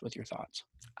conscious with your thoughts.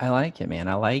 I like it, man.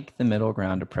 I like the middle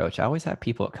ground approach. I always have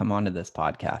people that come onto this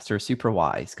podcast who are super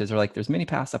wise because they're like, there's many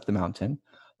paths up the mountain.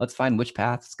 Let's find which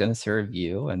path is going to serve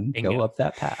you and go Bingo. up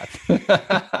that path.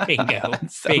 Bingo.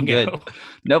 It's so Bingo. good.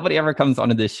 Nobody ever comes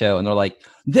onto this show and they're like,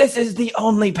 this is the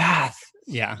only path.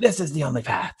 Yeah. This is the only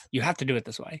path. You have to do it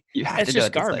this way. You have It's to do just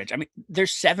it this way. garbage. I mean,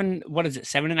 there's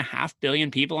 7.5 billion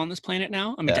people on this planet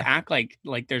now. I mean, Yeah. to act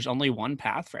like there's only one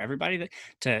path for everybody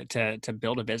to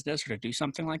build a business or to do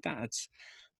something like that,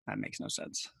 that makes no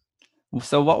sense.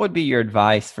 So what would be your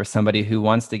advice for somebody who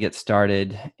wants to get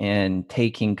started in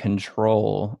taking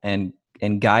control and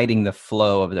guiding the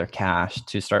flow of their cash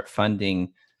to start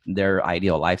funding their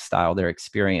ideal lifestyle, their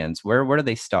experience? Where do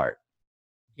they start?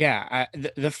 Yeah,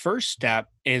 the first step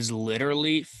is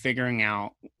literally figuring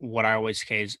out what I always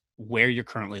say is where you're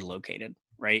currently located,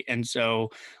 right? And so,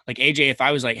 like AJ, if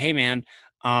I was like, "Hey, man,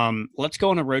 let's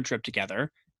go on a road trip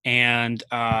together, and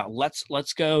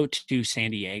let's go to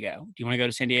San Diego. Do you want to go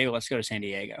to San Diego? Let's go to San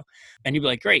Diego." And you'd be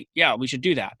like, "Great, yeah, we should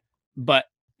do that." But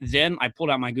then I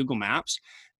pulled out my Google Maps,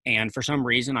 and for some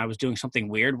reason, I was doing something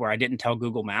weird where I didn't tell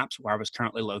Google Maps where I was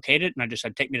currently located, and I just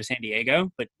said, "Take me to San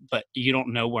Diego," but you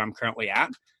don't know where I'm currently at.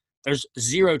 There's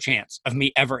zero chance of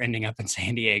me ever ending up in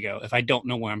San Diego if I don't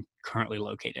know where I'm currently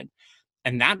located.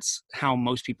 And that's how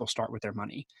most people start with their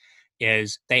money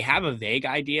is they have a vague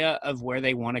idea of where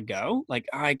they want to go. Like,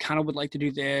 I kind of would like to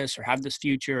do this or have this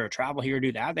future or travel here or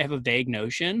do that. They have a vague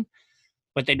notion,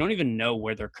 but they don't even know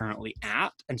where they're currently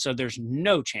at. And so there's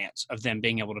no chance of them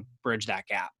being able to bridge that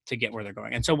gap to get where they're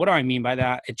going. And so what do I mean by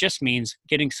that? It just means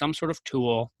getting some sort of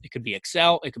tool. It could be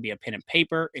Excel. It could be a pen and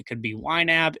paper. It could be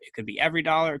YNAB. It could be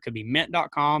EveryDollar. It could be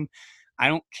Mint.com. I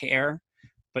don't care,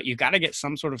 but you got to get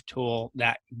some sort of tool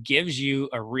that gives you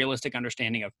a realistic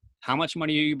understanding of how much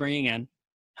money are you bringing in?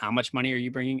 How much money are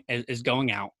you bringing is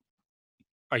going out?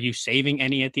 Are you saving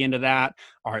any at the end of that?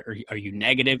 Are you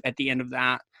negative at the end of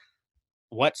that?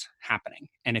 What's happening?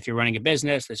 And if you're running a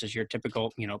business, this is your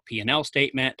typical, P&L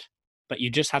statement, but you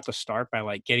just have to start by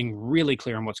like getting really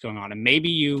clear on what's going on. And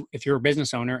maybe if you're a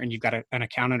business owner and you've got an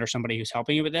accountant or somebody who's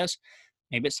helping you with this,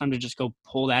 maybe it's time to just go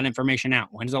pull that information out.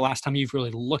 When's the last time you've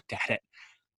really looked at it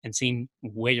and seen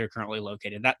where you're currently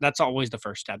located? That's always the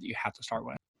first step that you have to start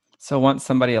with. So once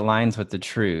somebody aligns with the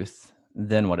truth,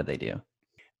 then what do they do?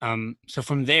 So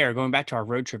from there, going back to our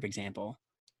road trip example,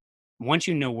 once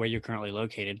you know where you're currently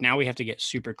located, now we have to get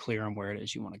super clear on where it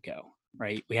is you want to go,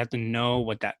 right? We have to know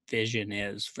what that vision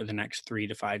is for the next 3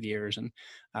 to 5 years. And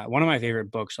one of my favorite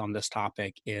books on this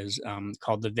topic is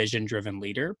called The Vision Driven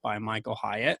Leader by Michael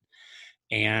Hyatt.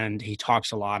 And he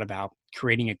talks a lot about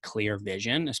creating a clear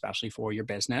vision, especially for your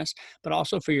business, but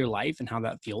also for your life and how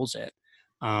that fuels it.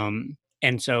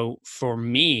 And so for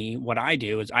me, what I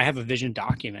do is I have a vision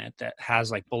document that has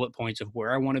like bullet points of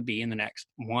where I want to be in the next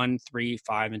 1, 3,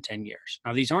 5, and 10 years.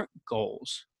 Now, these aren't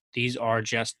goals. These are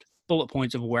just bullet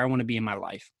points of where I want to be in my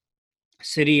life.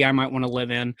 city I might want to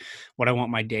live in, what I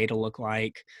want my day to look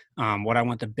like, what I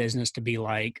want the business to be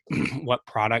like, what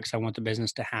products I want the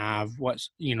business to have, what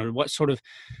sort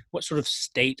of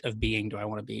state of being do I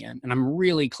want to be in, and I'm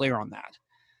really clear on that.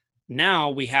 Now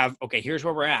we have, okay, here's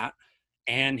where we're at,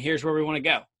 and here's where we want to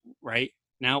go. Right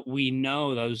now we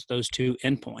know those two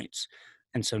endpoints,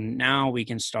 and so now we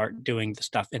can start doing the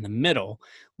stuff in the middle,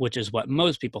 which is what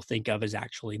most people think of as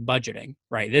actually budgeting.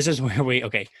 Right, this is where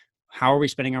okay, how are we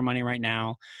spending our money right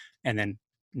now? And then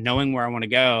knowing where I want to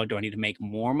go, do I need to make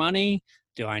more money?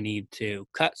 Do I need to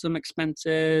cut some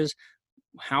expenses?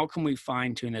 How can we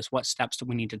fine tune this? What steps do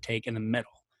we need to take in the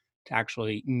middle to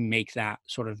actually make that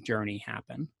sort of journey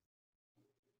happen?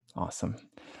 Awesome.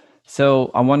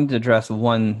 So I wanted to address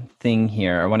one thing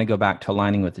here. I want to go back to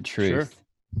aligning with the truth.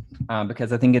 Sure.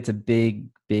 Because I think it's a big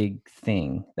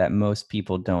thing that most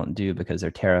people don't do because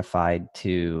they're terrified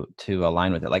to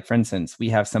align with it. Like, for instance, we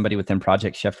have somebody within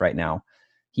Project Shift right now.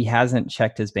 He hasn't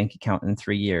checked his bank account in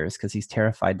 3 years because he's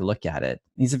terrified to look at it.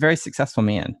 He's a very successful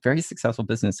man, very successful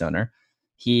business owner.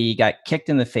 He got kicked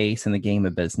in the face in the game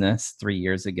of business 3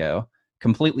 years ago,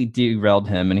 completely derailed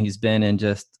him, and he's been in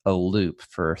just a loop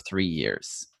for 3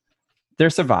 years. They're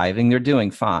surviving, they're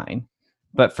doing fine.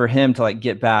 But for him to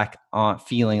get back on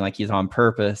feeling like he's on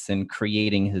purpose and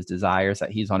creating his desires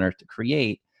that he's on earth to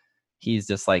create, he's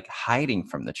just hiding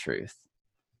from the truth.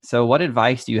 So what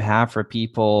advice do you have for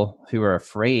people who are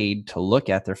afraid to look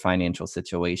at their financial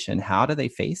situation? How do they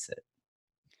face it?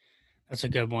 That's a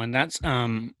good one. That's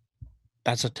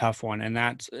a tough one. And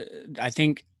that's, I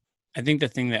think the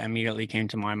thing that immediately came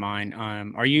to my mind,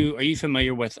 are you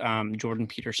familiar with Jordan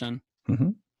Peterson?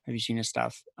 Mm-hmm. Have you seen his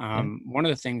stuff? One of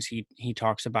the things he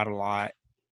talks about a lot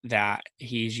that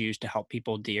he's used to help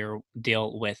people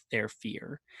deal with their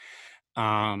fear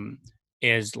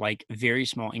is very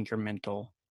small incremental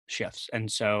shifts. And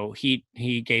so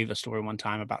he gave a story one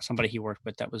time about somebody he worked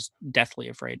with that was deathly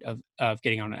afraid of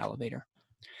getting on an elevator.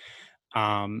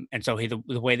 And so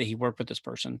the way that he worked with this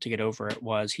person to get over it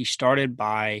was he started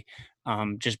by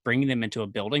just bringing them into a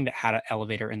building that had an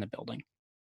elevator in the building.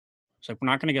 So we're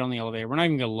not going to get on the elevator. We're not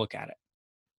even going to look at it.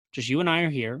 Just you and I are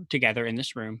here together in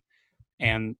this room,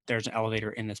 and there's an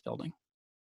elevator in this building.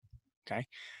 Okay.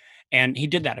 And he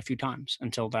did that a few times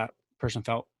until that person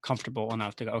felt comfortable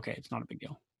enough to go, okay, it's not a big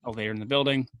deal. Elevator in the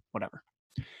building, whatever.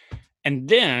 And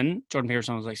then Jordan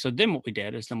Peterson was like, so then what we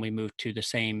did is then we moved to the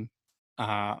same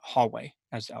hallway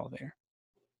as the elevator.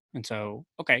 And so,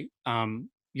 okay,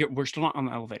 we're still not on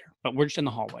the elevator, but we're just in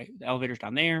the hallway. The elevator's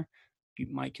down there. You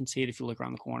can see it if you look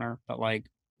around the corner, but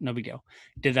no big deal.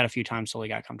 Did that a few times till he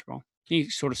got comfortable. He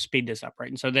sort of speed this up, right?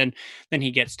 And so then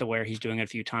he gets to where he's doing it a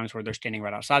few times where they're standing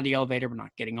right outside the elevator but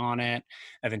not getting on it.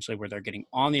 Eventually where they're getting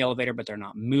on the elevator but they're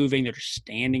not moving, they're just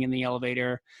standing in the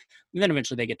elevator. And then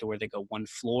eventually they get to where they go one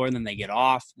floor and then they get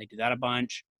off. They do that a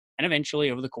bunch. And eventually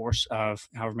over the course of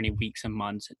however many weeks and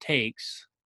months it takes,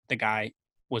 the guy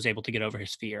was able to get over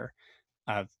his fear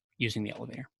of using the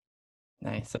elevator.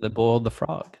 Nice. So they boiled the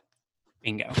frog.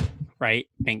 Bingo, right?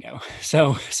 Bingo.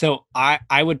 So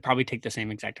I would probably take the same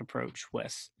exact approach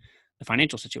with the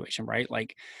financial situation, right?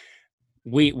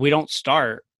 We don't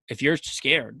start, if you're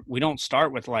scared, we don't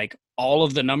start with all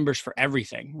of the numbers for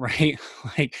everything, right?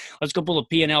 Let's go pull the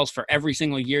P&Ls for every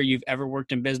single year you've ever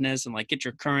worked in business and get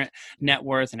your current net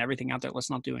worth and everything out there. Let's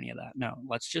not do any of that. No,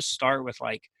 let's just start with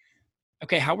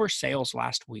okay, how were sales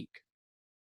last week?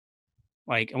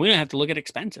 And we don't have to look at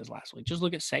expenses last week. Just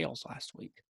look at sales last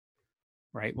week.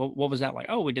 Right. Well, what was that like?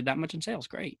 Oh, we did that much in sales.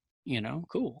 Great.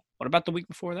 Cool. What about the week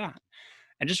before that?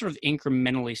 And just sort of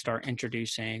incrementally start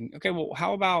introducing, okay, well,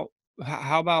 how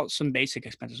about some basic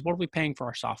expenses? What are we paying for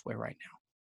our software right now?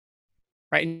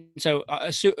 Right. And so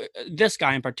this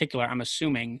guy in particular, I'm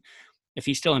assuming if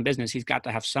he's still in business, he's got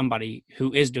to have somebody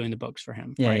who is doing the books for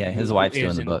him. Yeah. Right? Yeah. His wife's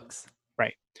doing the books.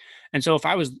 Right. And so if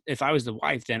I was the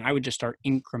wife, then I would just start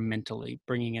incrementally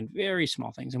bringing in very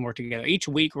small things and work together. Each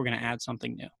week, we're going to add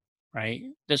something new. Right.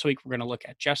 This week, we're going to look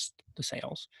at just the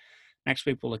sales. Next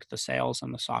week, we'll look at the sales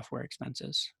and the software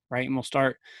expenses. Right. And we'll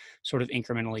start sort of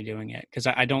incrementally doing it because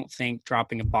I don't think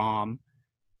dropping a bomb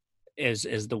is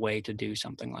the way to do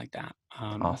something like that.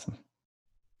 Awesome.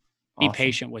 Be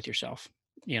patient with yourself.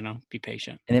 Be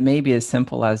patient. And it may be as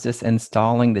simple as just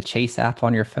installing the Chase app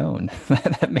on your phone.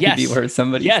 That may be where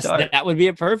somebody starts. Yes, that would be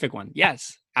a perfect one.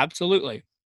 Yes, absolutely.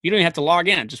 You don't even have to log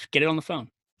in. Just get it on the phone.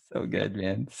 So good,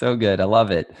 man. So good. I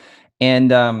love it. And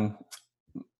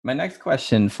my next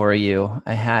question for you,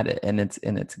 I had it and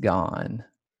it's gone.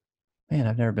 Man,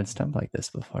 I've never been stumped like this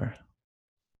before.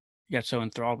 You got so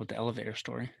enthralled with the elevator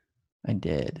story. I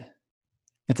did.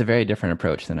 It's a very different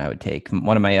approach than I would take.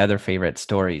 One of my other favorite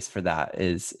stories for that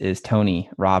is Tony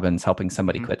Robbins helping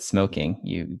somebody quit smoking.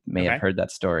 You may have heard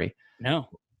that story. No.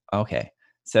 Okay.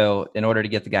 So in order to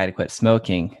get the guy to quit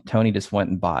smoking, Tony just went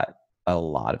and bought a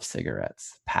lot of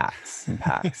cigarettes, packs and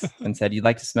packs, and said, "You'd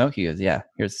like to smoke?" He goes, "Yeah,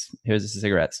 here's a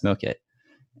cigarette, smoke it."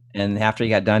 And after he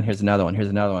got done, here's another one. Here's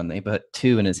another one. They put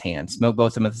two in his hand, smoke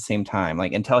both of them at the same time,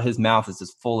 like until his mouth is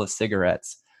just full of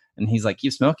cigarettes. And he's like,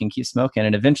 keep smoking, keep smoking.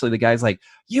 And eventually the guy's like,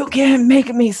 "You can't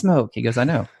make me smoke." He goes, "I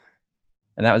know."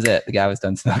 And that was it. The guy was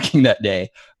done smoking that day.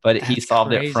 But he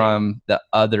solved it from the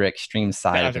other extreme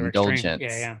side of indulgence.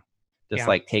 Just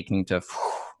like taking to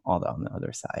all on the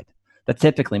other side. That's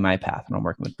typically my path when I'm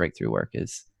working with breakthrough work,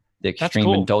 is the extreme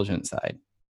indulgent side.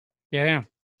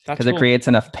 Because it creates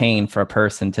enough pain for a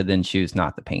person to then choose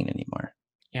not the pain anymore.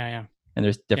 And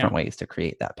there's different ways to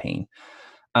create that pain.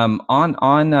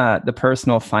 On the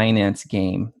personal finance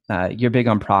game, you're big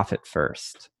on profit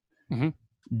first.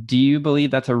 Do you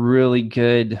believe that's a really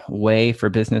good way for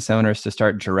business owners to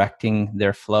start directing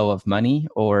their flow of money,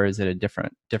 or is it a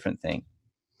different thing?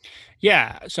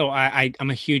 Yeah. So I'm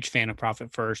a huge fan of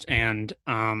profit first, and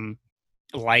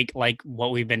like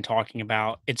what we've been talking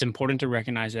about, it's important to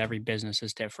recognize that every business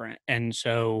is different. And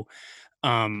so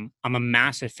I'm a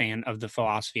massive fan of the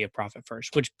philosophy of profit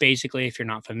first, which basically, if you're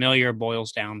not familiar,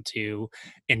 boils down to,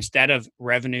 instead of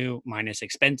revenue minus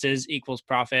expenses equals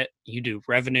profit, you do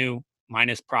revenue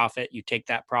minus profit. You take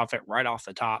that profit right off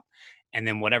the top, and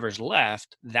then whatever's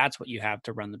left, that's what you have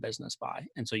to run the business by.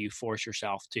 And so you force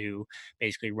yourself to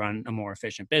basically run a more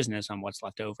efficient business on what's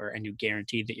left over, and you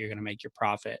guarantee that you're going to make your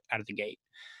profit out of the gate.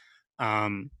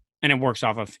 And it works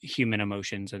off of human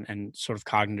emotions and sort of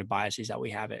cognitive biases that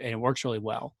we have, and it works really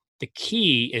well. The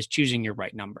key is choosing your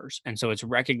right numbers. And so it's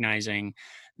recognizing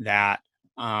that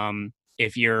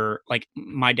if you're like,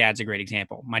 my dad's a great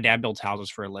example. My dad builds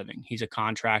houses for a living. He's a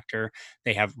contractor.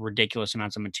 They have ridiculous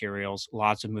amounts of materials,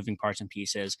 lots of moving parts and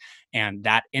pieces. And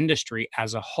that industry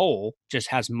as a whole just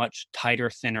has much tighter,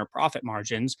 thinner profit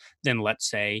margins than, let's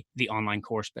say, the online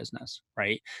course business,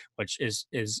 right? Which is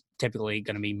typically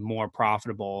going to be more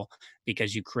profitable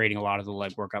because you're creating a lot of the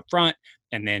legwork up front,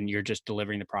 and then you're just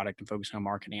delivering the product and focusing on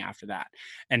marketing after that.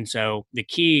 And so the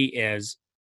key is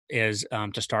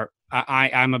to start.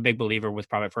 I'm a big believer with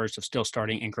profit first of still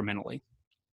starting incrementally,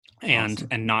 and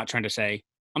not trying to say,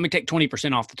 I'm gonna take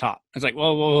 20% off the top. It's like,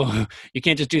 whoa, you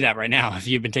can't just do that right now. If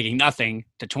you've been taking nothing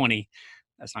to 20,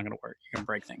 that's not gonna work. You're gonna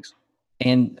break things.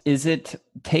 And is it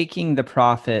taking the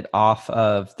profit off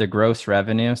of the gross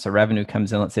revenue? So revenue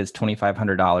comes in, let's say it's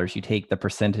 $2,500. You take the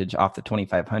percentage off the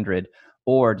 $2,500,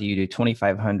 or do you do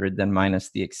 $2,500 then minus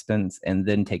the expense and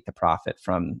then take the profit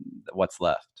from what's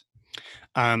left?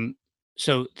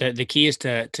 So the key is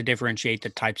to differentiate the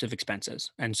types of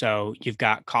expenses. And so you've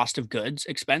got cost of goods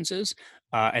expenses,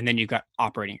 and then you've got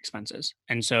operating expenses.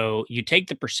 And so you take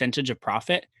the percentage of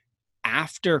profit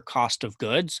after cost of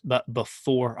goods, but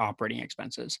before operating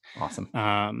expenses. Awesome.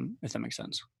 If that makes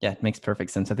sense. Yeah, it makes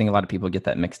perfect sense. I think a lot of people get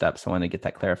that mixed up, so I want to get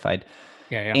that clarified.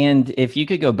 Yeah. And if you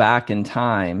could go back in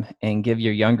time and give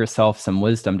your younger self some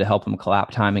wisdom to help him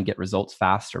collapse time and get results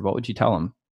faster, what would you tell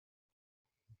him?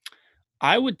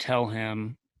 I would tell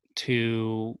him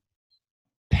to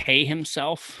pay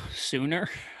himself sooner,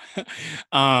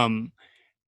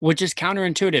 which is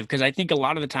counterintuitive, because I think a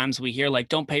lot of the times we hear, like,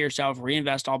 don't pay yourself,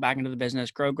 reinvest all back into the business,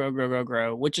 grow,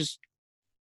 which is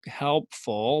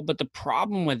helpful. But the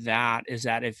problem with that is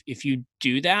that if you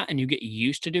do that and you get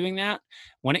used to doing that,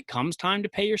 when it comes time to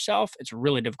pay yourself, it's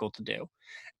really difficult to do.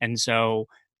 And so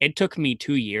it took me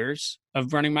 2 years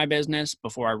of running my business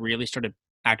before I really started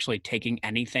actually taking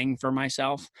anything for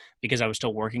myself, because I was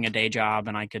still working a day job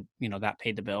and I could, that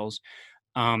paid the bills.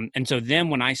 And so then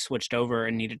when I switched over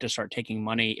and needed to start taking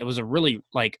money, it was a really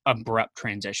abrupt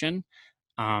transition.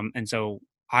 And so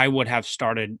I would have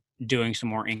started doing some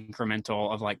more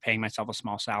incremental of paying myself a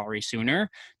small salary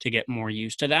sooner to get more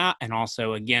used to that. And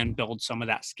also, again, build some of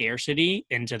that scarcity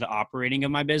into the operating of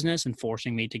my business and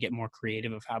forcing me to get more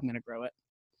creative of how I'm going to grow it.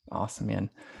 Awesome, man.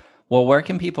 Well, where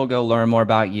can people go learn more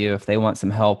about you if they want some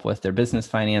help with their business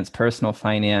finance, personal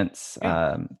finance,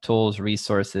 tools,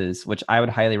 resources, which I would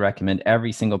highly recommend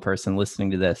every single person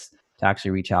listening to this to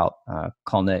actually reach out,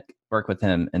 call Nick, work with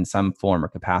him in some form or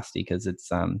capacity, because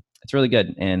it's really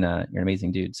good, and you're an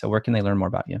amazing dude. So where can they learn more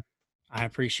about you? I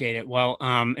appreciate it. Well,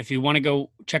 if you want to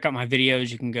go check out my videos,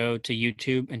 you can go to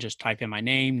YouTube and just type in my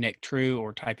name, Nick True,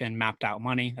 or type in Mapped Out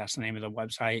Money. That's the name of the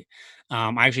website.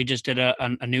 I actually just did a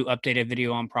new updated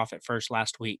video on Profit First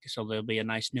last week, so there'll be a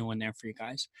nice new one there for you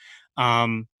guys.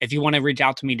 If you want to reach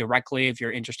out to me directly, if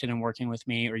you're interested in working with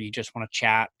me, or you just want to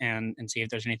chat and see if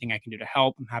there's anything I can do to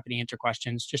help, I'm happy to answer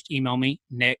questions. Just email me,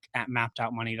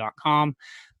 nick@mappedoutmoney.com,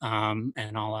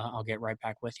 and I'll get right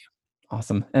back with you.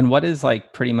 Awesome. And what is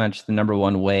like pretty much the number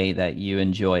one way that you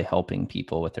enjoy helping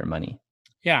people with their money?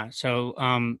 Yeah. So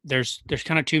there's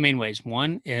kind of two main ways.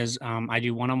 One is I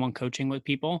do one-on-one coaching with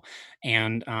people,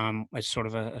 and it's sort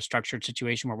of a structured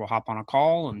situation where we'll hop on a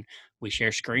call and we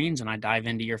share screens, and I dive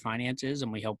into your finances,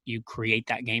 and we help you create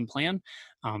that game plan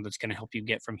that's going to help you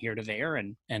get from here to there,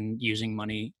 and using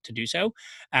money to do so.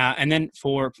 And then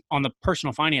on the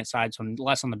personal finance side, so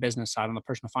less on the business side, on the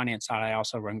personal finance side, I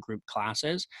also run group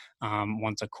classes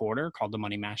once a quarter called the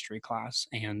Money Mastery class,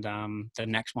 and the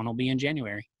next one will be in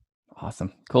January.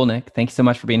 Awesome. Cool, Nick. Thank you so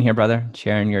much for being here, brother.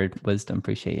 Sharing your wisdom.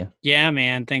 Appreciate you. Yeah,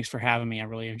 man. Thanks for having me. I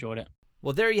really enjoyed it.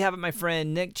 Well, there you have it, my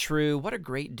friend, Nick True. What a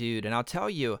great dude. And I'll tell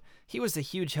you, he was a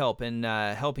huge help in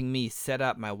helping me set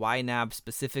up my YNAB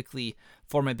specifically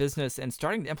for my business and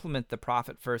starting to implement the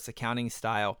Profit First accounting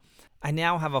style. I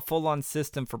now have a full-on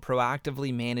system for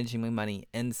proactively managing my money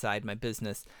inside my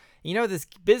business. You know, this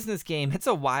business game, it's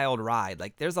a wild ride.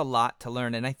 Like, there's a lot to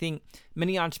learn. And I think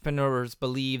many entrepreneurs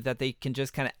believe that they can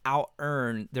just kind of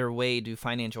out-earn their way to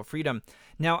financial freedom.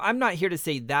 Now, I'm not here to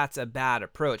say that's a bad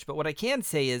approach, but what I can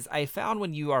say is I found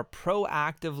when you are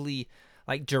proactively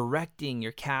like directing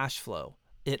your cash flow,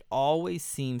 it always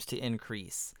seems to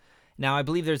increase. Now, I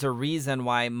believe there's a reason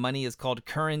why money is called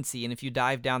currency. And if you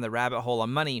dive down the rabbit hole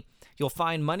on money, you'll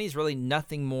find money is really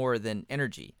nothing more than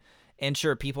energy. And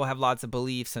sure, people have lots of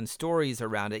beliefs and stories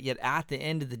around it, yet at the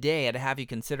end of the day, I'd have you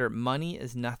consider money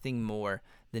is nothing more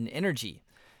than energy.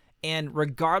 And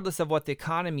regardless of what the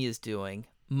economy is doing,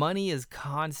 money is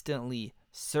constantly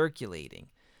circulating.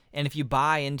 And if you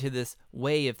buy into this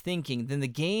way of thinking, then the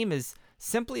game is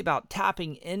simply about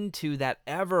tapping into that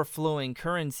ever-flowing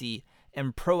currency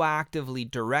and proactively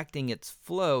directing its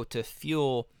flow to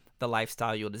fuel the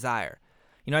lifestyle you'll desire.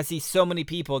 You know, I see so many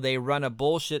people, they run a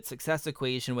bullshit success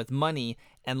equation with money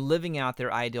and living out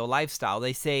their ideal lifestyle.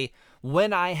 They say,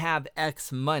 when I have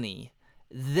X money,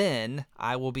 then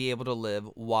I will be able to live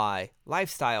Y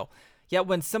lifestyle. Yet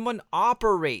when someone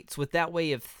operates with that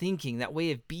way of thinking, that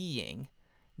way of being,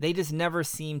 they just never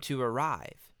seem to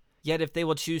arrive. Yet if they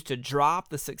will choose to drop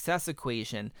the success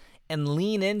equation and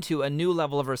lean into a new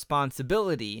level of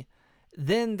responsibility,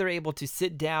 then they're able to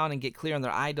sit down and get clear on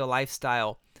their ideal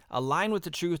lifestyle, align with the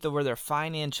truth of where they're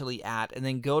financially at, and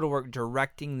then go to work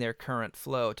directing their current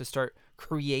flow to start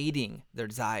creating their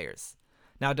desires.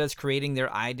 Now, does creating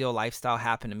their ideal lifestyle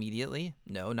happen immediately?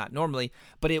 No, not normally,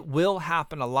 but it will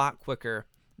happen a lot quicker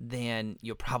than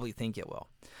you'll probably think it will.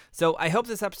 So I hope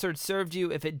this episode served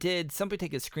you. If it did, simply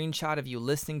take a screenshot of you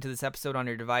listening to this episode on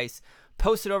your device,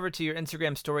 post it over to your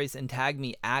Instagram stories, and tag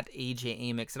me at AJ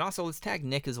Amix. And also let's tag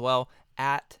Nick as well,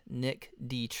 at Nick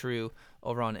D True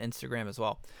over on Instagram as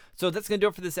well. So that's going to do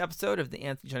it for this episode of the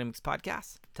Anthony John Amix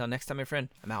podcast. Till next time, my friend,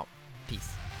 I'm out. Peace.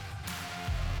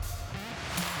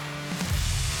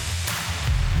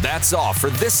 That's all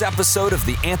for this episode of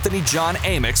the Anthony John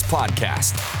Amix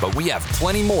podcast. But we have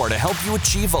plenty more to help you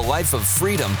achieve a life of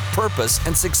freedom, purpose,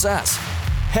 and success.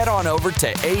 Head on over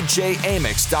to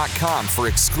ajamix.com for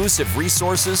exclusive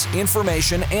resources,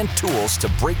 information, and tools to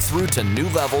break through to new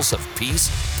levels of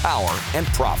peace, power, and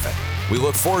profit. We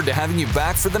look forward to having you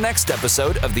back for the next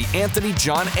episode of the Anthony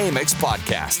John Amix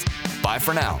podcast. Bye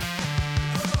for now.